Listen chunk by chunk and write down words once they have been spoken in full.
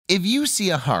If you see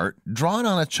a heart drawn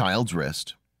on a child's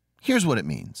wrist, here's what it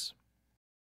means.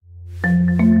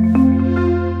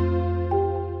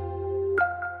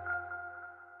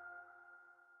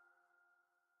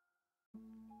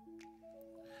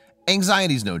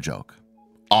 Anxiety is no joke.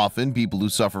 Often, people who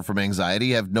suffer from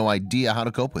anxiety have no idea how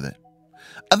to cope with it.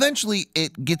 Eventually,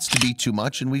 it gets to be too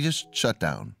much and we just shut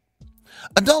down.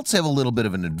 Adults have a little bit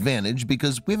of an advantage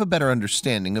because we have a better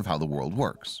understanding of how the world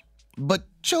works. But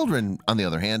children, on the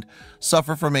other hand,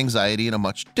 suffer from anxiety in a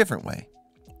much different way.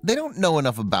 They don't know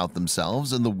enough about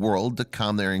themselves and the world to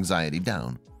calm their anxiety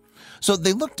down. So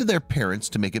they look to their parents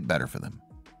to make it better for them.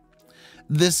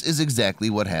 This is exactly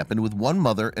what happened with one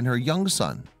mother and her young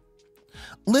son.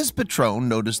 Liz Patrone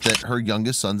noticed that her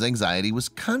youngest son's anxiety was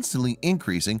constantly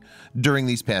increasing during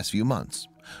these past few months.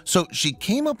 So she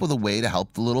came up with a way to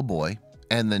help the little boy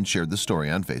and then shared the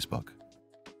story on Facebook.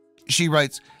 She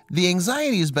writes, "The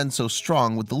anxiety has been so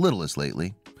strong with the littlest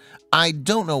lately. I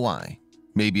don't know why.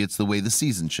 Maybe it's the way the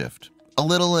seasons shift. A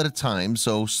little at a time,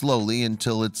 so slowly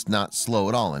until it's not slow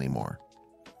at all anymore."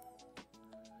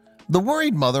 The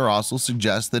worried mother also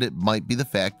suggests that it might be the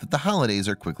fact that the holidays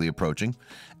are quickly approaching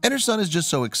and her son is just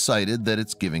so excited that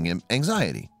it's giving him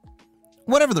anxiety.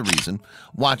 Whatever the reason,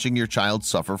 watching your child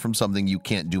suffer from something you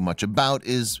can't do much about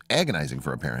is agonizing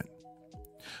for a parent.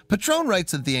 Patrone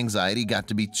writes that the anxiety got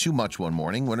to be too much one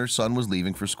morning when her son was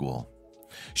leaving for school.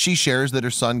 She shares that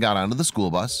her son got onto the school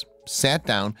bus, sat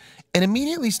down, and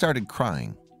immediately started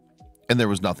crying. And there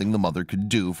was nothing the mother could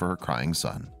do for her crying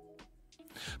son.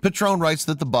 Patrone writes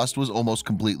that the bus was almost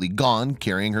completely gone,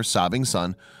 carrying her sobbing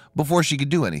son, before she could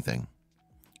do anything.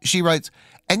 She writes,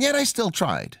 "And yet I still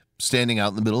tried, standing out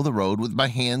in the middle of the road with my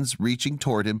hands reaching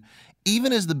toward him,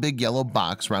 even as the big yellow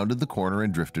box rounded the corner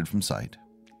and drifted from sight."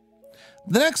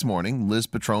 The next morning, Liz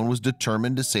Patrone was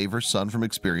determined to save her son from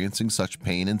experiencing such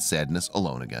pain and sadness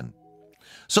alone again.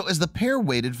 So as the pair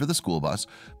waited for the school bus,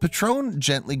 Patrone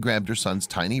gently grabbed her son's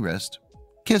tiny wrist,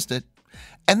 kissed it,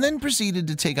 and then proceeded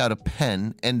to take out a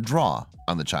pen and draw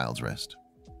on the child's wrist.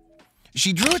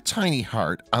 She drew a tiny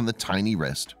heart on the tiny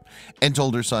wrist and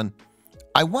told her son,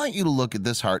 "I want you to look at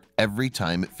this heart every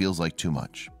time it feels like too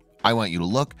much. I want you to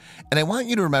look, and I want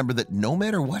you to remember that no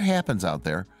matter what happens out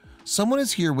there, someone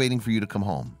is here waiting for you to come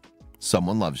home.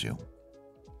 Someone loves you."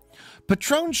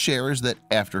 Patrone shares that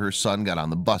after her son got on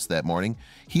the bus that morning,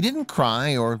 he didn't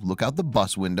cry or look out the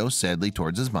bus window sadly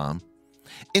towards his mom.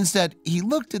 Instead, he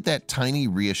looked at that tiny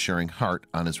reassuring heart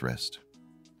on his wrist.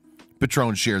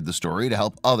 Patrone shared the story to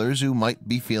help others who might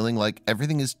be feeling like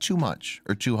everything is too much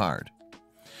or too hard.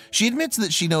 She admits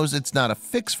that she knows it's not a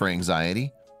fix for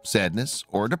anxiety, sadness,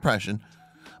 or depression,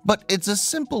 but it's a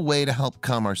simple way to help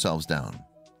calm ourselves down.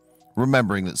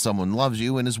 Remembering that someone loves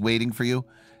you and is waiting for you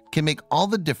can make all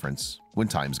the difference when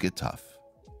times get tough.